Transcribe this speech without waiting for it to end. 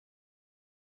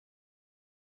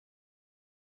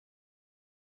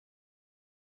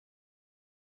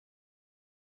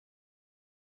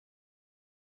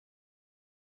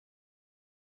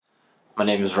My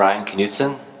name is Ryan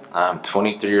Knutson. I'm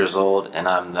 23 years old and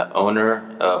I'm the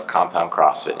owner of Compound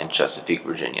CrossFit in Chesapeake,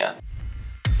 Virginia.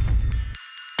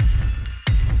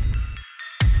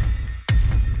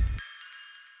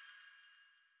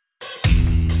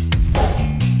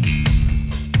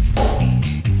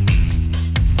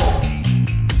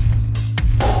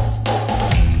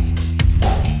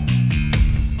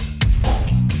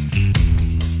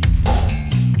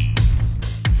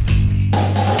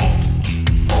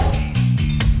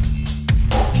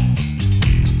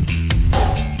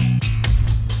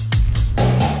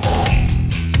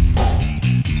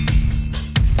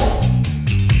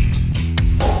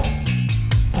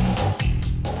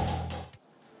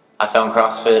 I found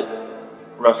CrossFit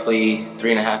roughly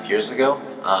 3.5 years ago,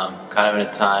 kind of in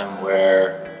a time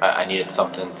where I needed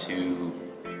something to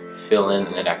fill in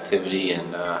an activity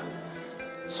and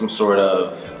some sort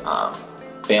of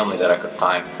family that I could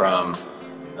find from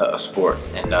a sport.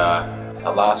 And I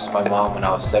lost my mom when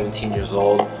I was 17 years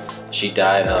old. She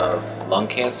died of lung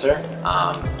cancer.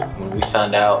 When we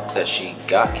found out that she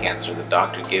got cancer, the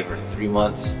doctor gave her 3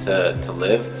 months to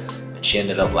live, and she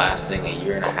ended up lasting 1.5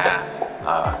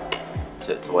 years.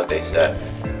 To what they said.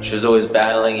 She was always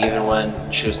battling, even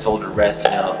when she was told to rest,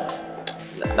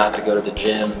 not to go to the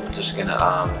gym, just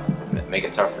gonna make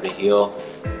it tougher to heal.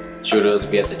 She would always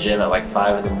be at the gym at like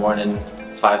 5 in the morning,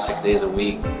 5-6 days a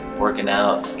week, working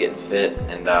out, getting fit,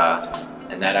 and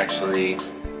that actually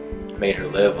made her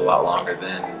live a lot longer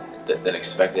than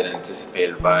expected and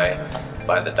anticipated by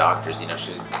the doctors.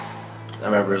 I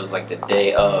remember it was like the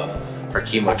day of her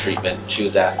chemo treatment. She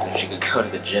was asking if she could go to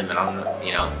the gym, and I don't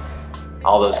know,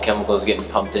 all those chemicals getting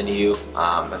pumped into you,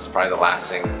 that's probably the last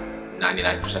thing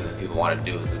 99% of the people want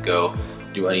to do, is to go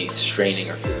do any straining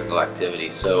or physical activity.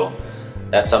 So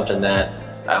that's something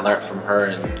that I learned from her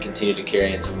and continue to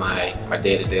carry into my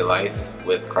day-to-day life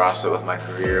with CrossFit, with my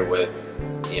career, with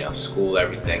school,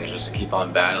 everything. Just to keep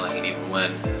on battling, and even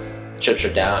when chips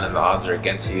are down and the odds are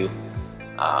against you,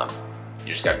 you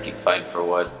just got to keep fighting for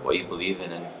what you believe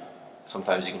in, and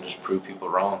sometimes you can just prove people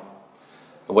wrong.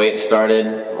 The way it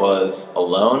started was a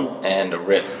loan and a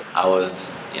risk. I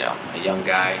was, a young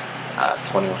guy,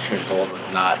 21 years old, with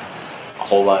not a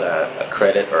whole lot of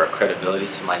credit or credibility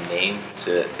to my name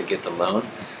to get the loan.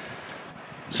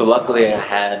 So luckily I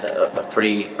had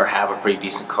have a pretty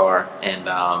decent car,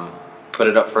 and put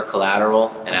it up for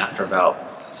collateral, and after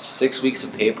about 6 weeks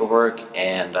of paperwork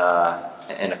and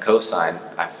a cosign,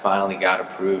 I finally got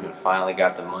approved and finally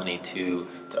got the money to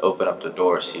open up the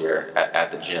doors here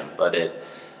at the gym. But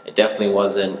it definitely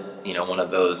wasn't, one of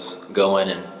those go in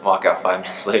and walk out 5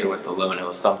 minutes later with the loan. It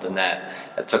was something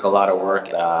that took a lot of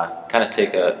work, kind of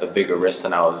take a bigger risk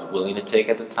than I was willing to take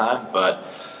at the time, but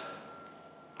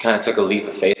kind of took a leap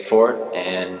of faith for it,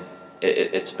 and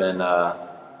it's been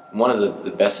one of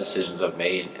the best decisions I've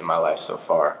made in my life so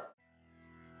far.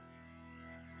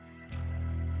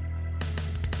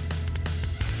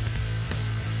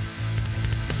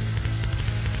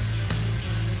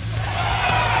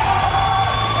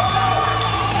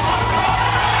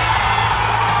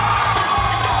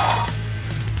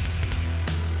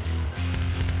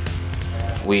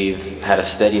 We've had a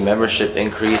steady membership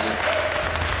increase.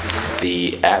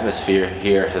 The atmosphere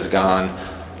here has gone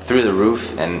through the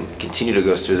roof and continue to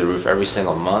go through the roof every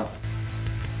single month.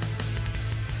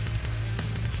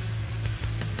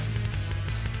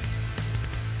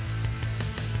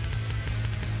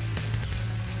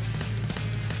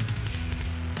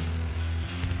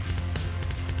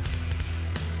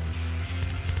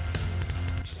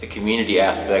 The community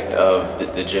aspect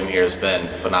of the gym here has been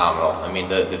phenomenal. I mean,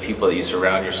 the people that you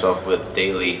surround yourself with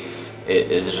daily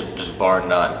is just bar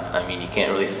none. I mean, you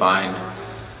can't really find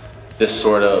this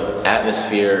sort of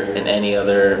atmosphere in any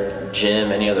other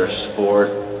gym, any other sport,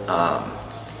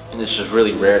 and it's just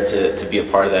really rare to be a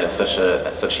part of that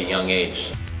at such a young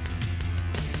age.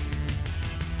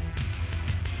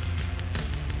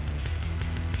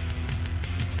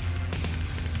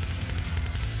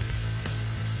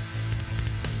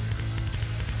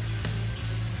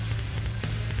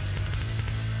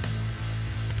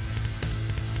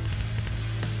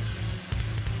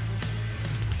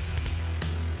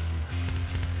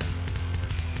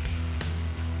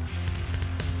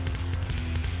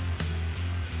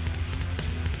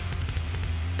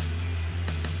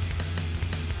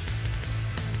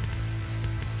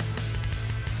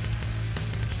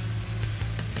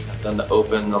 Done the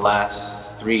open the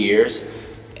last 3 years,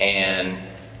 and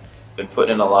been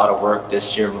putting in a lot of work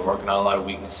this year. Been working on a lot of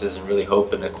weaknesses and really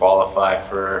hoping to qualify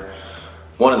for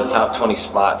one of the top 20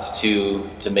 spots to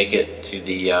make it to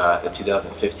the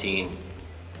 2015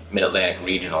 Mid-Atlantic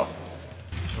Regional.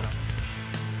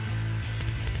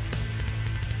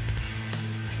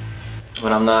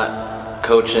 when I'm not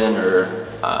coaching or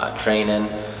training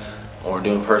or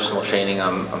doing personal training,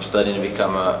 I'm studying to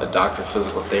become a doctor of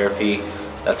physical therapy.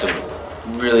 That's a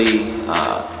really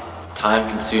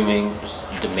time-consuming,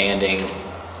 demanding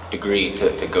degree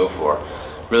to go for.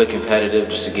 Really competitive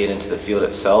just to get into the field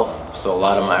itself. So a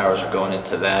lot of my hours are going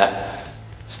into that,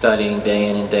 studying day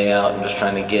in and day out, and just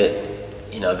trying to get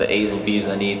the A's and B's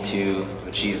I need to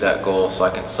achieve that goal, so I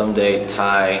can someday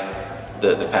tie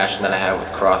the passion that I have with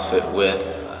CrossFit with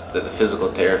the physical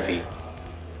therapy,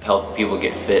 help people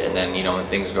get fit, and then when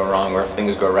things go wrong or if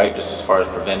things go right, just as far as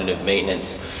preventative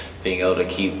maintenance, being able to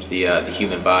keep the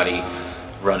human body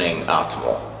running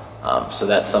optimal. So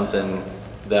that's something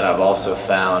that I've also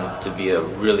found to be a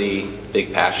really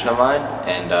big passion of mine,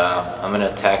 and I'm going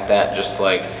to attack that just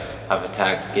like I've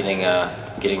attacked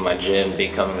getting my gym,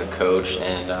 becoming a coach,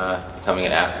 and becoming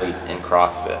an athlete in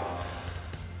CrossFit.